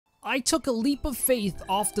I took a leap of faith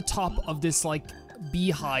off the top of this like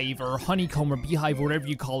beehive or honeycomb or beehive or whatever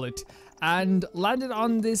you call it and landed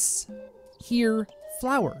on this here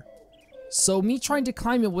flower. So me trying to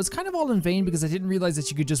climb it was kind of all in vain because I didn't realize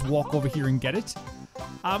that you could just walk over here and get it.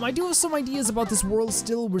 I do have some ideas about this world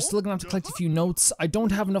still. We're still gonna have to collect a few notes. I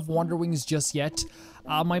don't have enough Wonder Wings just yet.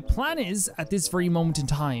 My plan is, at this very moment in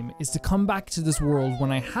time, is to come back to this world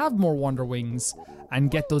when I have more Wonder Wings and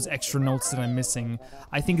get those extra notes that I'm missing.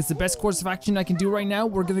 I think it's the best course of action I can do right now.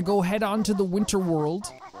 We're gonna go head on to the winter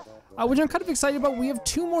world, which I'm kind of excited about. We have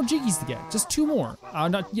 2 more Jiggies to get, just 2 more.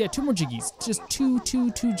 2 more Jiggies, just two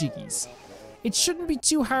Jiggies. It shouldn't be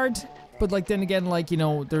too hard, but like then again, like, you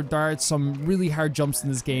know, there are some really hard jumps in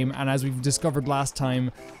this game, and as we've discovered last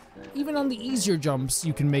time, even on the easier jumps,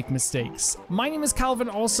 you can make mistakes. My name is Calvin,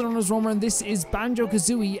 also known as Romer, and this is Banjo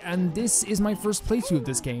Kazooie, and this is my first playthrough of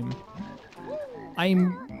this game.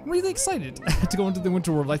 I'm really excited to go into the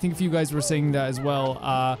winter world. I think a few guys were saying that as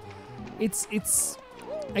well.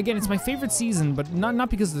 Again, it's my favorite season, but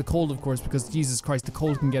not because of the cold, of course, because Jesus Christ, the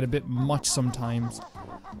cold can get a bit much sometimes.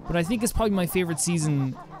 But I think it's probably my favorite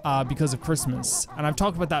season because of Christmas. And I've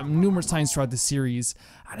talked about that numerous times throughout this series.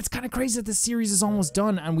 And it's kind of crazy that this series is almost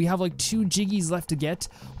done and we have like 2 Jiggies left to get.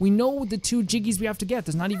 We know the 2 Jiggies we have to get.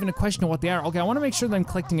 There's not even a question of what they are. Okay, I want to make sure that I'm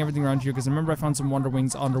collecting everything around here because I remember I found some Wonder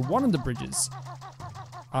Wings under one of the bridges.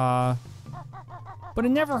 But it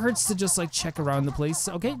never hurts to just like check around the place.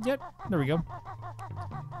 Okay, yep, there we go.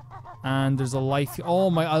 And there's a life. Oh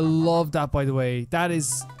my, I love that, by the way. That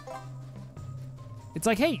is... It's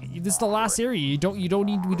like, hey, this is the last area. You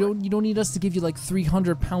don't need us to give you like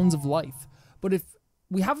 300 pounds of life. But if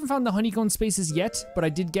we haven't found the honeycomb spaces yet, but I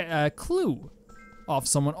did get a clue off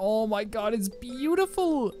someone. Oh my god, it's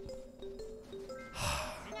beautiful.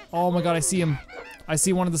 Oh my god, I see him. I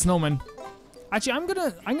see one of the snowmen. Actually, I'm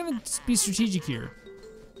gonna be strategic here.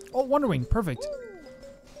 Oh, Wonder Wing, perfect.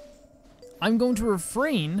 I'm going to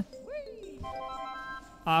refrain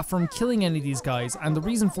from killing any of these guys, and the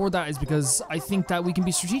reason for that is because I think that we can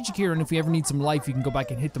be strategic here, and if we ever need some life, we can go back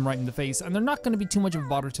and hit them right in the face, and they're not going to be too much of a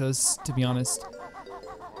bother to us, to be honest.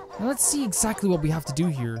 Now let's see exactly what we have to do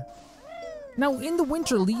here. Now, in the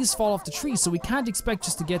winter, leaves fall off the tree, so we can't expect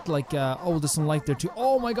just to get like, oh, there's some light there too.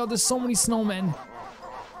 Oh my god, there's so many snowmen.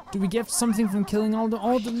 Do we get something from killing all the,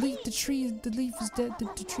 oh, the leaf is dead,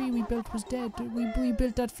 the tree we built was dead. We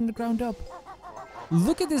built that from the ground up.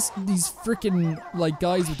 Look at this, these freaking, like,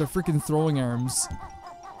 guys with their freaking throwing arms.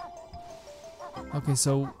 Okay,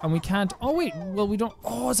 so, and we can't, oh wait, well we don't,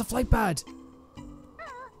 oh, it's a flight pad.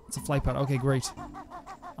 It's a flight pad, okay, great.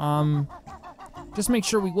 Just make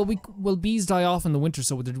sure will bees die off in the winter,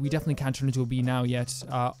 so we definitely can't turn into a bee now yet.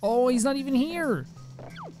 Oh, he's not even here.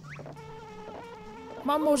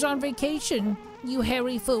 Momo's on vacation, you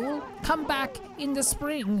hairy fool. Come back in the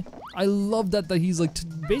spring. I love that he's like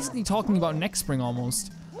basically talking about next spring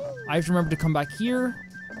almost. I have to remember to come back here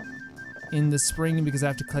in the spring because I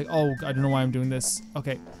have to collect, oh, I don't know why I'm doing this.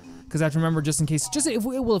 Okay, because I have to remember just in case, if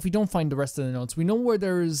we don't find the rest of the notes. We know where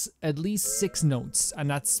there's at least 6 notes, and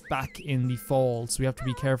that's back in the fall, so we have to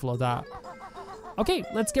be careful of that. Okay,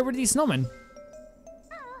 let's get rid of these snowmen.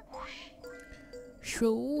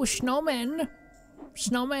 Shoo, snowmen.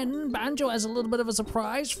 Snowman, Banjo has a little bit of a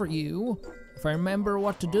surprise for you, if I remember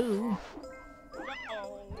what to do.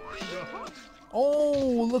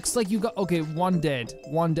 Oh, looks like you got, okay, one dead.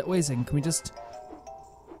 Wait a second, can we collect?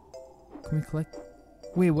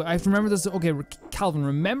 Wait, I have to remember this, okay, Calvin,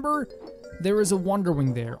 remember there is a Wonder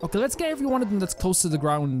Wing there. Okay, let's get every one of them that's close to the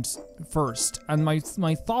ground first. And my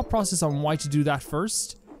thought process on why to do that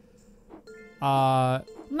first,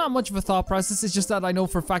 not much of a thought process, it's just that I know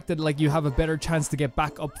for a fact that like you have a better chance to get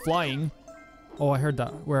back up flying. Oh, I heard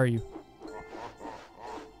that. Where are you?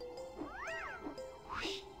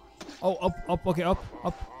 Oh, up, okay, up.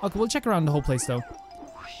 Okay, we'll check around the whole place though.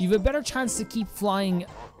 You have a better chance to keep flying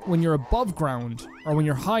when you're above ground, or when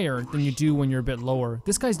you're higher than you do when you're a bit lower.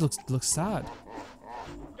 This guy looks sad.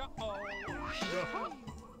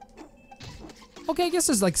 Okay, I guess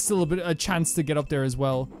there's like still a chance to get up there as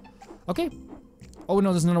well. Okay. Oh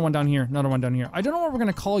no, there's another one down here. I don't know what we're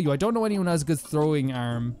gonna call you. I don't know anyone who has a good throwing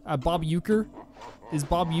arm. Bob Euchre? Is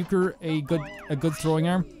Bob Euchre a good throwing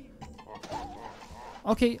arm?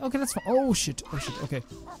 Okay, that's fine. Oh shit, okay.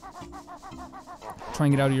 Try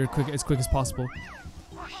and get out of here as quick as possible.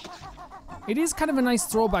 It is kind of a nice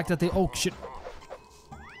throwback that they, oh shit.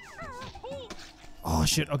 Oh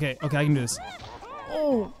shit, okay, I can do this.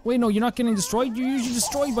 Oh, wait, no, you're not getting destroyed? You're usually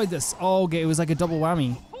destroyed by this. Oh, okay, it was like a double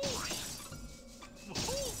whammy.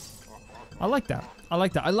 I like that. I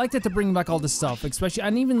like that to bring back all this stuff, especially,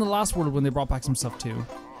 and even the last world when they brought back some stuff too.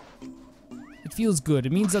 It feels good.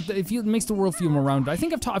 It means that it makes the world feel more rounded. I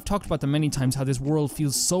think I've talked about that many times, how this world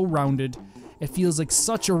feels so rounded. It feels like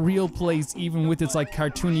such a real place, even with its like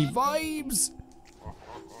cartoony vibes.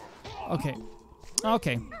 Okay.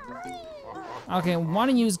 Okay. Okay, one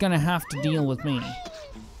of you is gonna have to deal with me.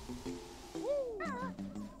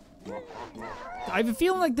 I have a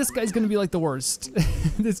feeling like this guy's gonna be like the worst.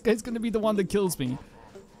 This guy's gonna be the one that kills me.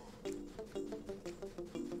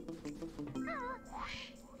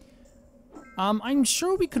 I'm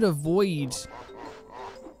sure we could avoid...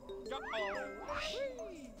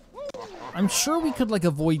 I'm sure we could like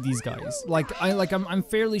avoid these guys. I'm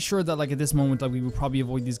fairly sure that like at this moment like we would probably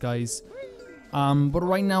avoid these guys. But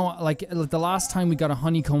right now, like the last time we got a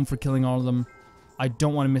honeycomb for killing all of them, I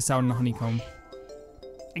don't want to miss out on a honeycomb.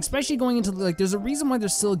 Especially going into like, there's a reason why they're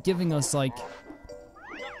still giving us like...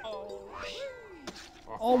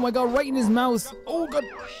 Oh my god, right in his mouth. Oh god.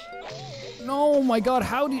 No, my god,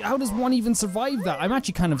 how does one even survive that? I'm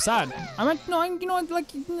actually kind of sad. You know what, like,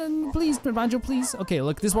 please, Banjo, please. Okay,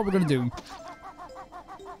 look, this is what we're gonna do.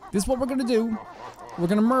 This is what we're gonna do. We're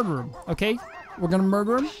gonna murder him, okay? We're gonna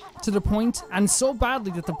murder him to the point, and so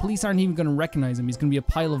badly that the police aren't even gonna recognize him. He's gonna be a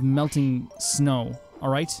pile of melting snow,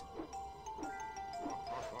 alright?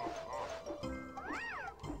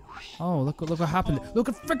 Oh, look what happened. Look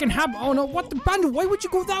what freaking happened. Oh no, what the Banjo? Why would you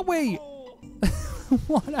go that way?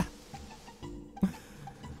 What happened?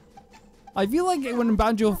 I feel like when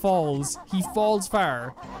Banjo falls, he falls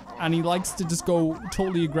far, and he likes to just go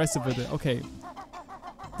totally aggressive with it. Okay.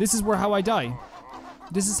 This is how I die.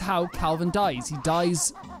 This is how Calvin dies. He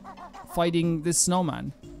dies fighting this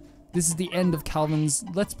snowman. This is the end of Calvin's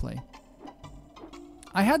Let's Play.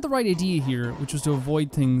 I had the right idea here, which was to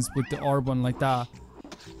avoid things with the orb one like that.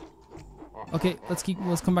 Okay, let's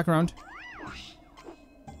come back around.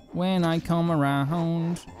 When I come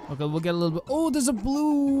around. Okay, we'll get a little bit. Oh, there's a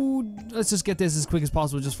blue. Let's just get this as quick as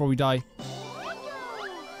possible just before we die.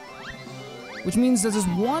 Which means that there's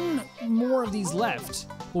one more of these left.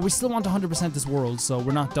 But we still want 100% this world, so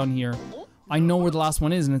we're not done here. I know where the last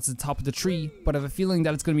one is, and it's at the top of the tree. But I have a feeling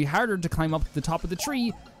that it's going to be harder to climb up to the top of the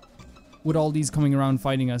tree with all these coming around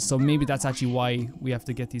fighting us. So maybe that's actually why we have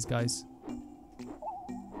to get these guys.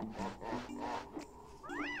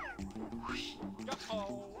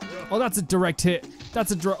 Oh, that's a direct hit.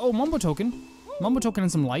 That's a oh, Mumbo token. Mumbo token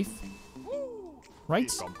and some life. Right?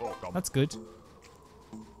 That's good.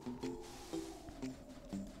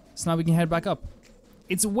 So now we can head back up.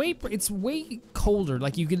 It's way colder.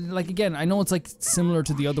 Like you can, like again, I know it's like similar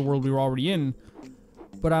to the other world we were already in,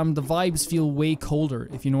 but the vibes feel way colder,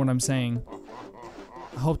 if you know what I'm saying.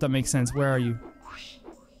 I hope that makes sense. Where are you?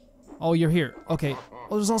 Oh, you're here. Okay.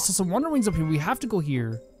 Oh, there's also some Wonder Wings up here. We have to go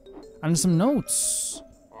here. And some notes.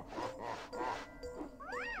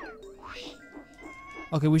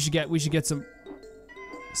 Okay, we should get some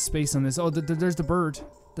space on this. Oh, there's the bird.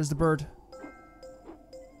 There's the bird.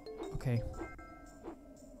 Okay.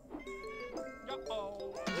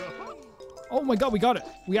 Oh my god, we got it.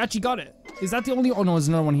 We actually got it. Is that the only... Oh no, there's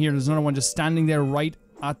another one here. There's another one just standing there right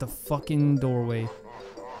at the fucking doorway.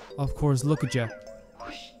 Of course, look at you.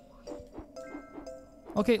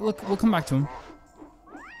 Okay, look, we'll come back to him.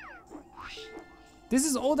 This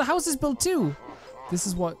is... Oh, the house is built too. This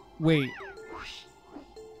is what... Wait.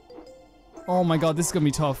 Oh my god, this is gonna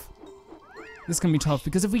be tough. This is gonna be tough,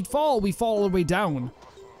 because if we fall all the way down.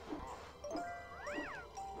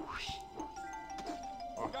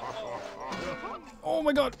 Oh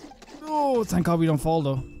my god. Oh, thank god we don't fall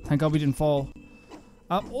though. Thank god we didn't fall.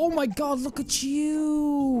 Oh my god, look at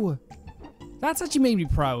you. That's actually made me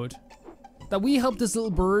proud. That we helped this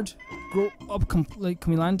little bird grow up completely.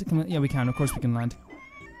 Can we land? Yeah, we can. Of course we can land.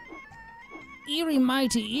 Eerie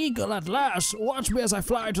mighty eagle at last, watch me as I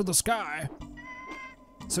fly to the sky.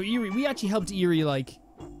 So Eerie, we actually helped Eerie like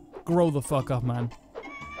grow the fuck up, man.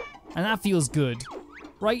 And that feels good.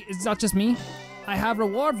 Right? It's not just me. I have a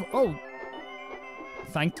reward for... Oh.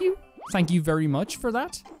 Thank you. Thank you very much for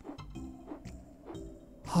that.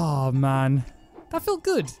 Oh man. That felt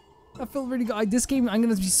good. That felt really good. This game, I'm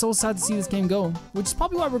gonna be so sad to see this game go. Which is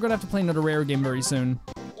probably why we're gonna have to play another rare game very soon.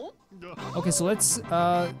 Okay, so let's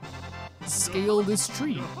scale this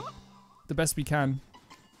tree the best we can.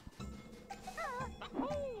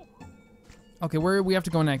 Okay, where we have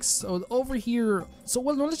to go next? So over here. So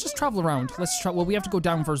well, no, let's just travel around. Let's try. Well, we have to go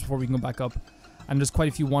down first before we can go back up. And there's quite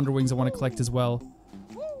a few Wonder Wings I want to collect as well.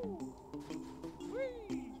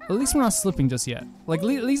 At least we're not slipping just yet. Like at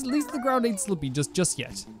least the ground ain't slippy just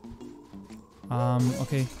yet.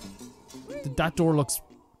 Okay. That door looks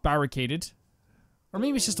barricaded, or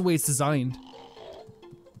maybe it's just the way it's designed.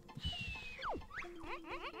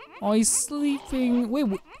 Oh, he's sleeping. Wait,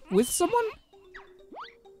 with someone?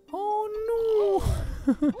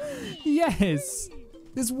 Yes!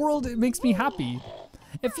 This world, it makes me happy.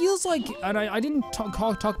 It feels like, and I didn't talk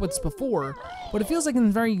about this before, but it feels like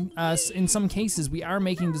in some cases we are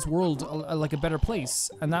making this world like a better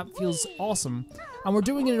place, and that feels awesome. And we're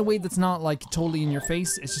doing it in a way that's not like totally in your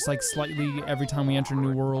face. It's just like slightly every time we enter a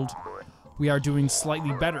new world, we are doing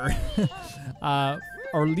slightly better,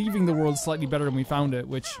 or leaving the world slightly better than we found it.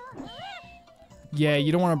 Which, yeah,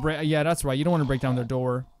 you don't want to break. Yeah, that's right. You don't want to break down their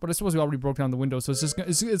door. But I suppose we already broke down the window, so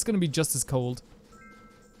it's gonna be just as cold.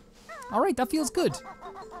 All right, that feels good.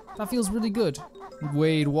 That feels really good.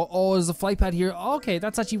 Wait, what? Oh, there's a flight pad here. Okay,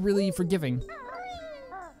 that's actually really forgiving.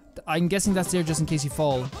 I'm guessing that's there just in case you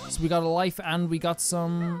fall. So we got a life and we got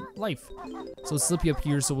some life. So it's slippy up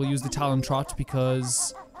here, so we'll use the Talon Trot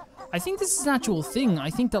because I think this is an actual thing. I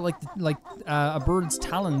think that like a bird's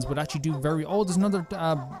talons would actually do very. Oh, there's another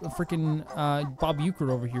freaking Bob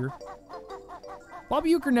Euchre over here. Bob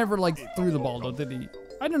Euchre never like threw the ball though, did he?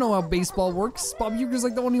 I don't know how baseball works. Bob Euchre's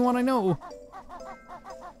like the only one I know.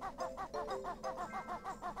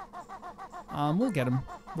 We'll get him.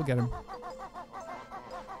 We'll get him.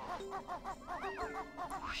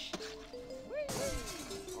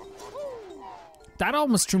 That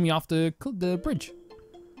almost threw me off the bridge.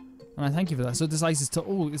 And I thank you for that. So this ice is still...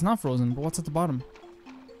 Oh, it's not frozen, but what's at the bottom?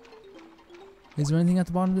 Is there anything at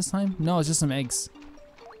the bottom this time? No, it's just some eggs.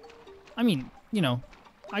 I mean, you know,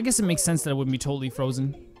 I guess it makes sense that it wouldn't be totally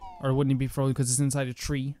frozen. Or it wouldn't be frozen because it's inside a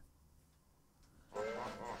tree.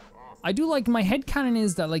 I do like, my headcanon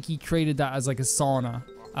is that like he created that as like a sauna.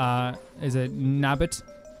 Is it Nabbit?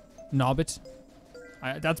 Nobbit?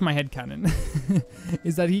 That's my headcanon.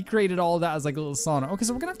 Is that he created all that as like a little sauna. Okay,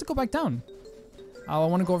 so we're gonna have to go back down. I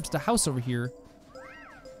want to go over to the house over here.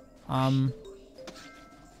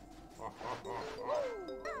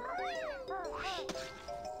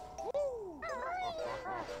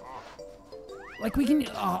 Like we can,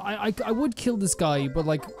 I would kill this guy, but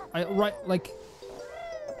like,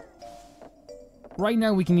 right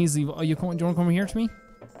now we can easily, do you want to come over here to me?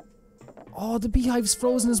 Oh, the beehive's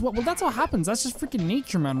frozen as well. Well, that's what happens. That's just freaking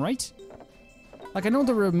nature, man, right? Like, I know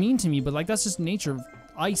they were mean to me, but like, that's just nature.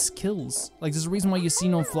 Ice kills. Like, there's a reason why you see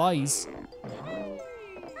no flies.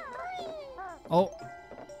 Oh.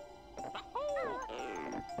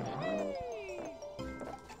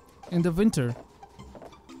 In the winter.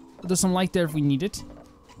 There's some light there if we need it.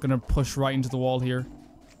 Gonna push right into the wall here.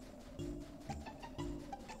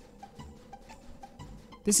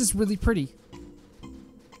 This is really pretty.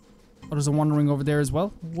 Oh, there's a Wonder Wing over there as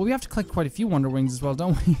well. Well, we have to collect quite a few Wonder Wings as well,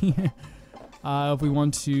 don't we? If we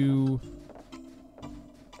want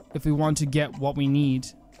to get what we need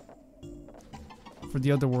for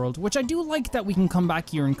the other world. Which I do like that we can come back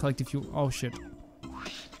here and collect a few. Oh, shit.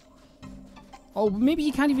 Oh, maybe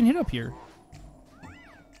he can't even hit up here.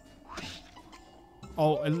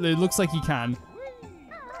 Oh, it looks like he can.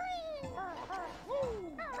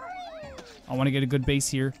 I want to get a good base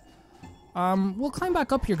here. We'll climb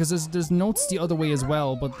back up here because there's notes the other way as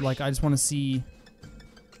well, but like I just want to see.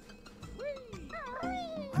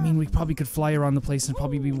 I mean, we probably could fly around the place and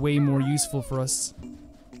probably be way more useful for us.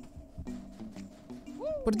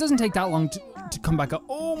 But it doesn't take that long to come back up.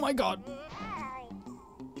 Oh my god.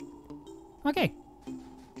 Okay.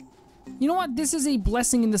 You know what? This is a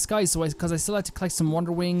blessing in disguise, so because I still had to collect some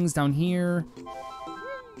Wonder Wings down here.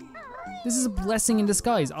 This is a blessing in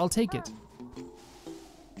disguise. I'll take it.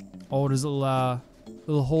 Oh, there's a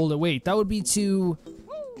little hole. Wait, that would be to...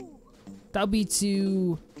 That would be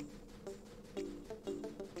to...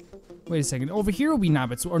 Wait a second. Over here will be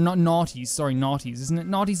Nabbits, or not Naughties. Sorry, Naughties, isn't it?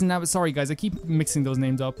 Naughties and Nabbits. Sorry, guys, I keep mixing those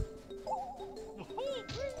names up.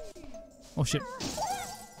 Oh, shit.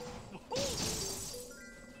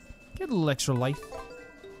 Get a little extra life.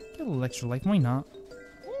 Get a little extra life. Why not?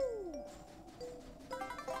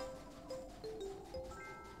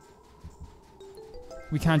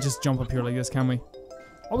 We can't just jump up here like this, can we?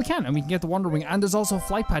 Oh, we can, and we can get the Wonder Wing, and there's also a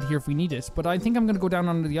flight pad here if we need it, but I think I'm gonna go down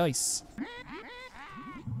under the ice.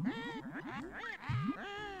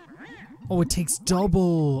 Oh, it takes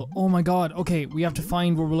double. Oh my god. Okay, we have to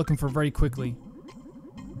find what we're looking for very quickly.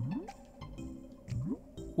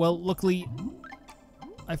 Well, luckily...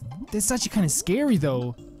 This is actually kind of scary,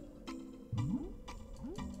 though.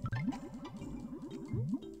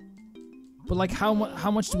 But, like, how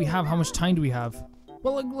much do we have? How much time do we have?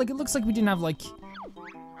 Well, like, it looks like we didn't have, like...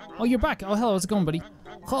 Oh, you're back. Oh, hello. How's it going, buddy?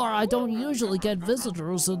 Car, I don't usually get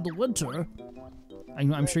visitors in the winter.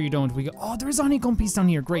 I'm sure you don't. We go... Oh, there is a honeycomb piece down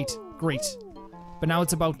here. Great. Great. But now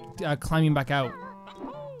it's about climbing back out.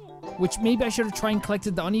 Which maybe I should have tried and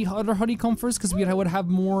collected the other honeycomb first, because we would have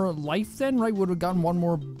more life then, right? Would have gotten one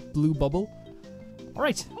more blue bubble.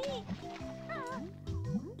 Alright.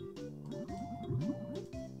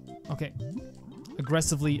 Okay.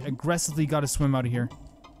 Aggressively gotta swim out of here.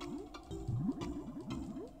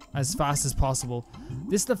 As fast as possible.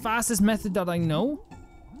 This is the fastest method that I know.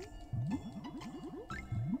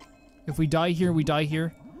 If we die here, we die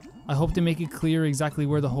here. I hope they make it clear exactly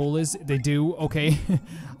where the hole is. They do. Okay.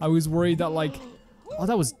 I was worried that like, oh,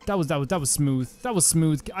 that was smooth. That was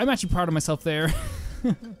smooth. I'm actually proud of myself there.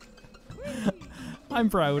 I'm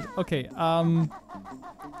proud. Okay.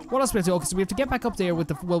 What else we have to do? Okay, so we have to get back up there with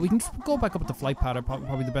the. Well, we can go back up with the flight pad.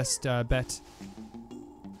 Probably the best bet.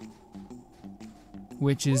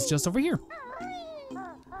 Which is just over here.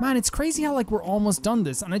 Man, it's crazy how like we're almost done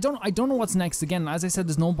this, and I don't know what's next. Again, as I said,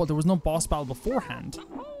 there was no boss battle beforehand.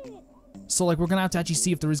 So like we're gonna have to actually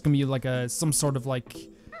see if there is gonna be like some sort of like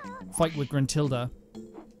fight with Gruntilda.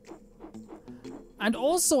 And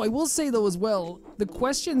also, I will say though as well, the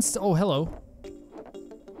questions. Oh, hello.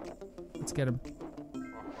 Let's get him.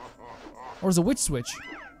 Or is a witch switch?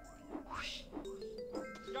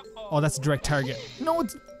 Oh, that's a direct target. No,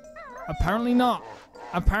 it's apparently not.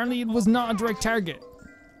 Apparently, it was not a direct target.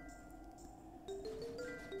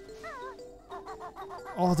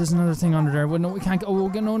 Oh, there's another thing under there. Well, no, we can't. Oh,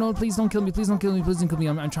 no, please don't kill me. Please don't kill me. Please don't kill me.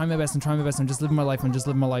 I'm trying my best. I'm trying my best. I'm just living my life. I'm just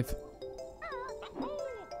living my life.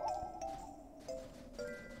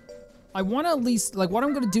 I want to at least, like, what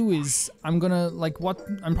I'm going to do is, I'm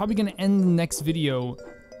probably going to end the next video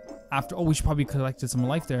after, oh, we should probably collected some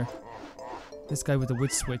life there. This guy with the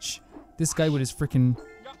witch switch. This guy with his freaking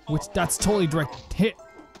witch, that's totally direct hit.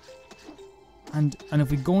 And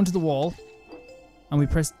if we go into the wall, and we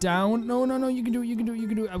press down, no, you can do it,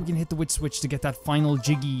 and we can hit the witch switch to get that final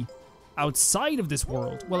jiggy outside of this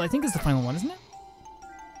world. Well, I think it's the final one, isn't it?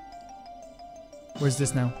 Where's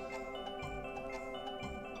this now?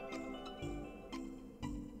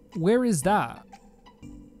 Where is that?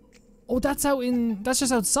 Oh, that's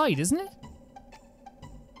just outside, isn't it?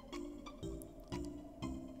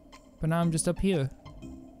 But now I'm just up here.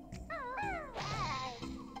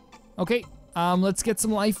 Okay, let's get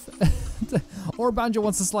some life. Or Banjo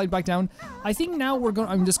wants to slide back down. I think now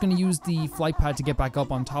I'm just gonna use the flight pad to get back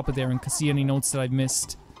up on top of there and see any notes that I've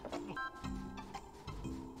missed.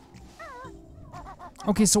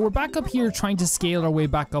 Okay, so we're back up here trying to scale our way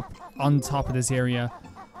back up on top of this area.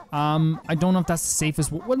 I don't know if that's the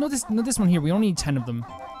safest. Well, no, this one here. We only need 10 of them,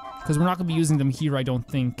 because we're not gonna be using them here, I don't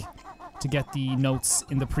think, to get the notes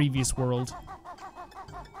in the previous world.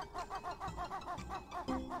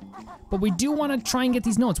 But we do want to try and get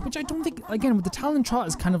these notes, which I don't think, again, with the Talon Trot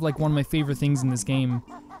is kind of like one of my favorite things in this game.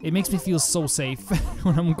 It makes me feel so safe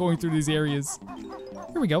when I'm going through these areas.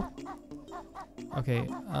 Here we go. Okay,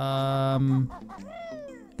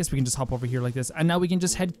 guess we can just hop over here like this, and now we can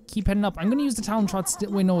just keep heading up. I'm gonna use the Talon Trot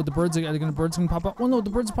still. Wait, no, the birds are gonna pop up. Well, no, the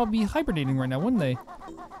birds will probably be hibernating right now, wouldn't they?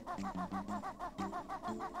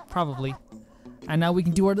 Probably. And now we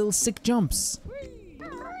can do our little sick jumps.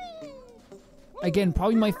 Again,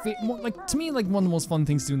 probably my to me, like one of the most fun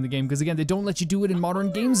things to do in the game, because again, they don't let you do it in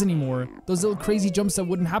modern games anymore. Those little crazy jumps that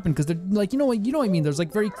wouldn't happen, because they're like, you know what I mean. There's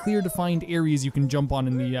like very clear defined areas you can jump on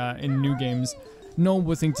in the in new games. No one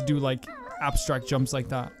would think to do like abstract jumps like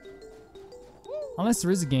that, unless there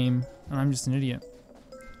is a game and I'm just an idiot.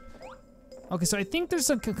 Okay, so I think there's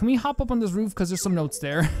can we hop up on this roof, because there's some notes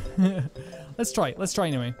there. Let's try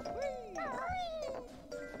anyway.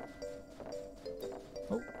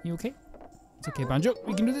 Oh, you okay? It's okay, Banjo.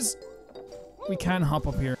 We can do this. We can hop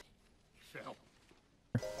up here.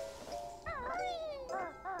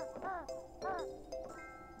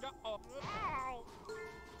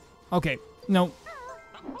 Okay, no.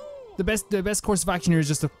 The best course of action here is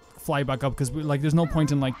just to fly back up, because like there's no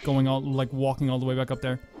point in like walking all the way back up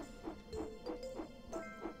there.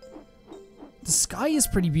 The sky is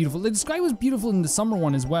pretty beautiful. The sky was beautiful in the summer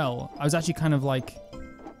one as well. I was actually kind of like,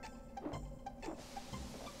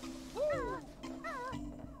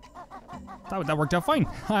 that worked out fine.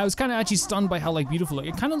 I was kind of actually stunned by how like beautiful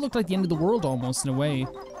it kind of looked, like the end of the world almost in a way.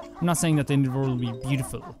 I'm not saying that the end of the world will be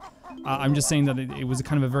beautiful. I'm just saying that it was a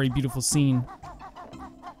kind of a very beautiful scene.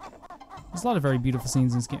 There's a lot of very beautiful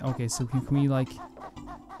scenes in this game. Okay, so can we like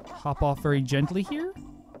hop off very gently here?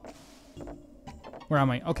 Where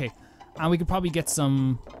am I? Okay, and we could probably get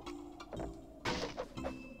some.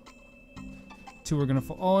 Two are gonna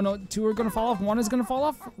fall. Oh no, two are gonna fall off. One is gonna fall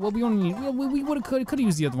off. Well, we only need. We could have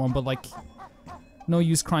used the other one, but like, no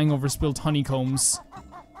use crying over spilled honeycombs.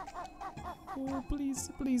 Oh please.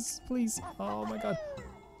 Oh my god.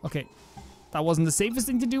 Okay, that wasn't the safest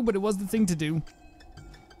thing to do, but it was the thing to do.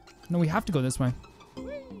 No, we have to go this way.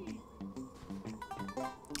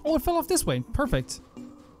 Oh, it fell off this way. Perfect.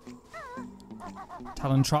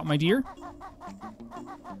 Talon Trot, my dear.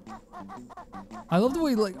 I love the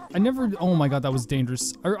way, like, I never, oh my god, that was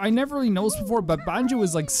dangerous. I never really noticed before, but Banjo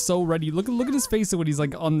is like so ready. Look at his face when he's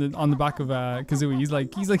like on the back of Kazooie. He's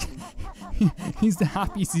like he's the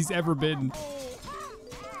happiest he's ever been.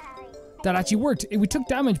 That actually worked. We took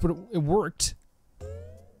damage, but it worked.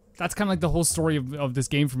 That's kind of like the whole story of this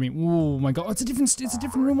game for me. Oh my god, it's a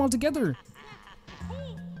different room altogether.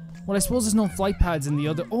 Well, I suppose there's no flight pads in the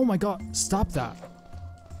other. Oh my god, stop that.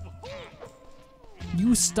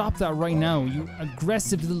 You stop that right now, you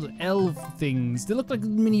aggressive little elf things. They look like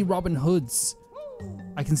mini Robin Hoods.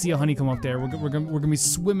 I can see a honeycomb up there. We're gonna be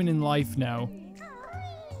swimming in life now.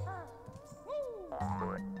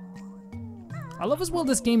 I love as well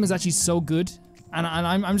this game is actually so good. And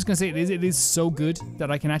I'm just gonna say it is so good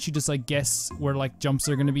that I can actually just like guess where like jumps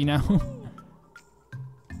are gonna be now.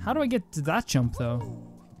 How do I get to that jump though?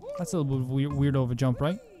 That's a little bit weirdo of a jump,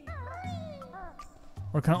 right?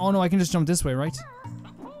 Or can I, oh no, I can just jump this way, right?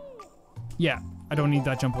 Yeah, I don't need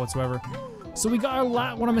that jump whatsoever. So we got our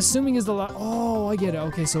what I'm assuming is the oh, I get it.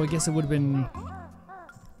 Okay, so I guess it would have been,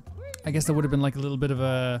 I guess that would have been like a little bit of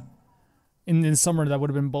a, in summer that would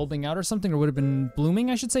have been bulbing out or something, or would have been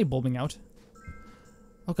blooming, I should say, bulbing out.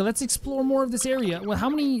 Okay, let's explore more of this area. Well, how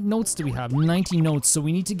many notes do we have? 90 notes, so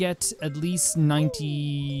we need to get at least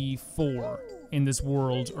 94 in this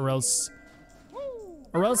world, or else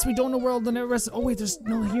we don't know where all the rest. Oh wait, there's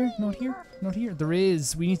no here, not here, not here. There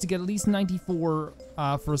is. We need to get at least 94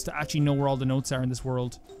 for us to actually know where all the notes are in this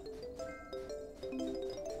world.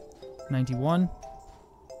 91.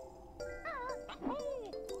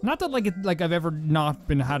 Not that like I've ever not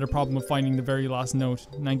had a problem with finding the very last note.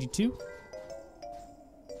 92.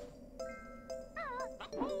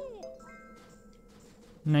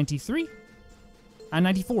 93 and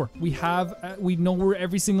 94. We know where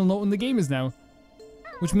every single note in the game is now,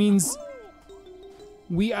 which means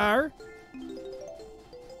we are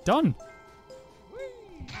done.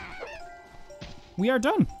 We are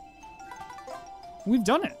done. We've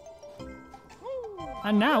done it.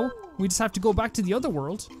 And now we just have to go back to the other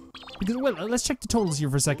world because, well, let's check the totals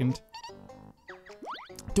here for a second.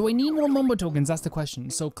 Do I need more Mumbo tokens? That's the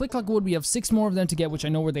question. So Click Clock Wood, we have 6 more of them to get, which I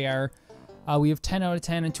know where they are. We have 10 out of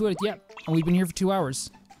 10 and 2 out of, yep, and we've been here for 2 hours.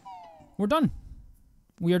 We're done.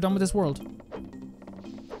 We are done with this world.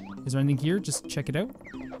 Is there anything here? Just check it out.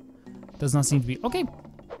 Does not seem to be. Okay.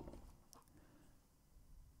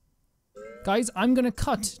 Guys, I'm gonna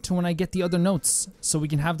cut to when I get the other notes so we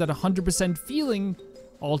can have that 100% feeling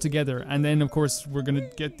all together. And then, of course, we're gonna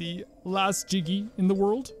get the last Jiggy in the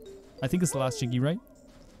world. I think it's the last Jiggy, right?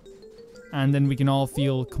 And then we can all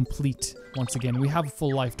feel complete once again. We have a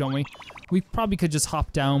full life, don't we? We probably could just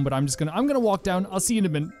hop down, but I'm gonna walk down. I'll see you in a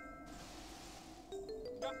minute.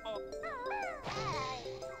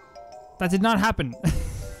 That did not happen.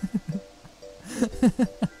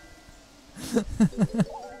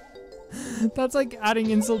 That's like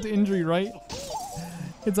adding insult to injury, right?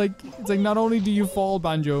 It's like not only do you fall,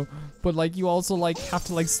 Banjo, but like you also like have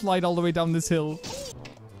to like slide all the way down this hill.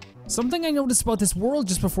 Something I noticed about this world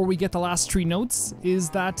just before we get the last 3 notes is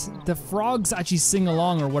that the frogs actually sing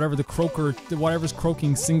along, or whatever the croaker, whatever's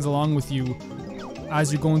croaking sings along with you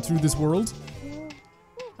as you're going through this world.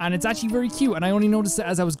 And it's actually very cute, and I only noticed it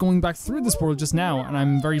as I was going back through this world just now, and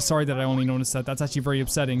I'm very sorry that I only noticed that. That's actually very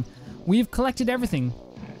upsetting. We've collected everything.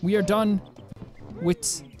 We are done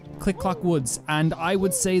with Click Clock Woods, and I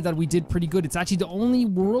would say that we did pretty good. It's actually the only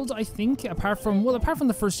world, I think, apart from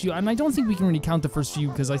the first few, and I don't think we can really count the first few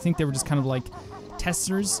because I think they were just kind of like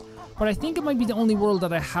testers, but I think it might be the only world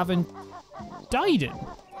that I haven't died in.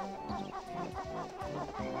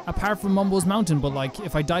 Apart from Mumbo's Mountain, but like,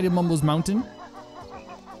 if I died in Mumbo's Mountain,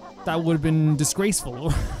 that would have been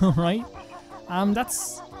disgraceful, right?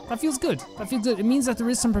 That feels good. That feels good. It means that there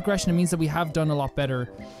is some progression. It means that we have done a lot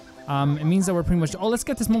better. It means that we're pretty much... Oh, let's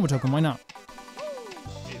get this Mumbo token. Why not?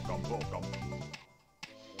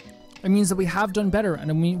 It means that we have done better,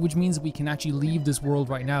 and which means that we can actually leave this world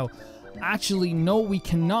right now. Actually, no, we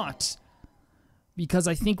cannot. Because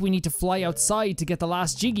I think we need to fly outside to get the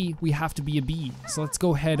last Jiggy. We have to be a bee. So let's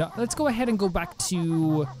go ahead. Let's go ahead and go back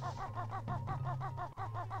to...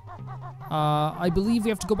 I believe we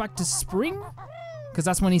have to go back to spring? Because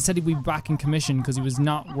that's when he said he'd be back in commission, because he was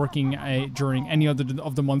not working during any other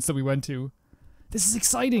of the months that we went to. This is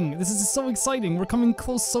exciting. This is so exciting. We're coming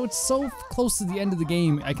close. So it's so close to the end of the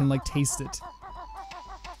game. I can like taste it.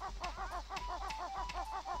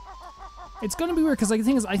 It's gonna be weird because like the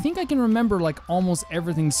thing is, I think I can remember like almost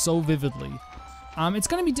everything so vividly. It's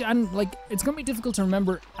gonna be it's gonna be difficult to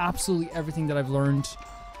remember absolutely everything that I've learned.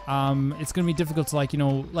 It's gonna be difficult to like, you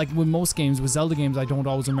know, like with most games, with Zelda games, I don't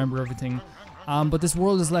always remember everything. But this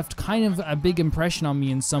world has left kind of a big impression on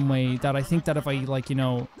me in some way that I think that if I, like, you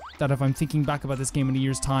know, that if I'm thinking back about this game in a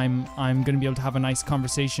year's time, I'm going to be able to have a nice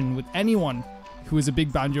conversation with anyone who is a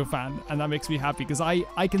big Banjo fan, and that makes me happy, because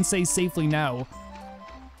I can say safely now,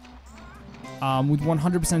 with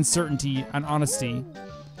 100% certainty and honesty,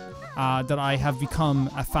 that I have become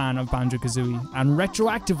a fan of Banjo Kazooie, and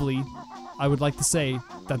retroactively, I would like to say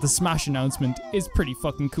that the Smash announcement is pretty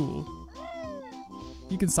fucking cool.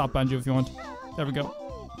 You can stop Banjo if you want. There we go.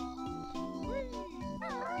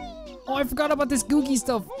 Oh, I forgot about this Googie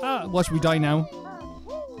stuff. Ah, watch me die now.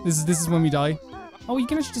 This is when we die. Oh, you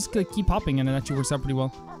can actually just like, keep hopping, and it actually works out pretty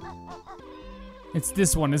well. It's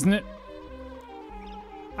this one, isn't it?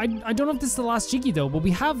 I don't know if this is the last Jiggy though, but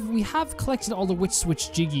we have collected all the Witch Switch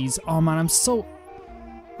Jiggies. Oh man,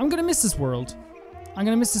 I'm gonna miss this world. I'm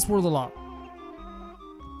gonna miss this world a lot.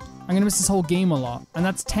 I'm gonna miss this whole game a lot, and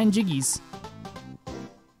that's 10 Jiggies.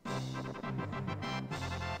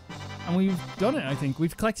 And we've done it, I think.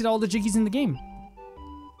 We've collected all the Jiggies in the game.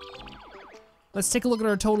 Let's take a look at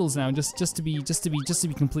our totals now, just to be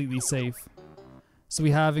completely safe. So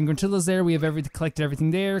we have in Gruntilda's there, we have collected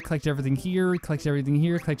everything there, collected everything here, collected everything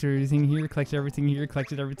here, collected everything here, collected everything here,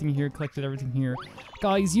 collected everything here, collected everything here.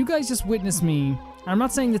 Guys, you guys just witnessed me. I'm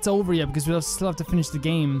not saying it's over yet because we still have to finish the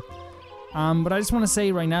game. But I just want to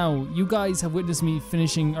say right now, you guys have witnessed me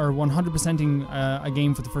finishing or 100%ing a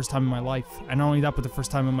game for the first time in my life. And not only that, but the first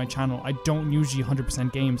time on my channel. I don't usually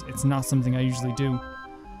 100% games. It's not something I usually do.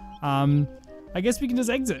 I guess we can just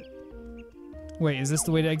exit. Wait, is this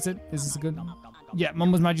the way to exit? Is this a good... Yeah,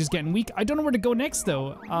 Mumbo's Magic's getting weak. I don't know where to go next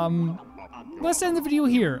though. Let's end the video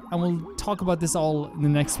here and we'll talk about this all in the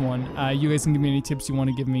next one. You guys can give me any tips you want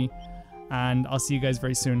to give me, and I'll see you guys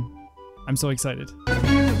very soon. I'm so excited.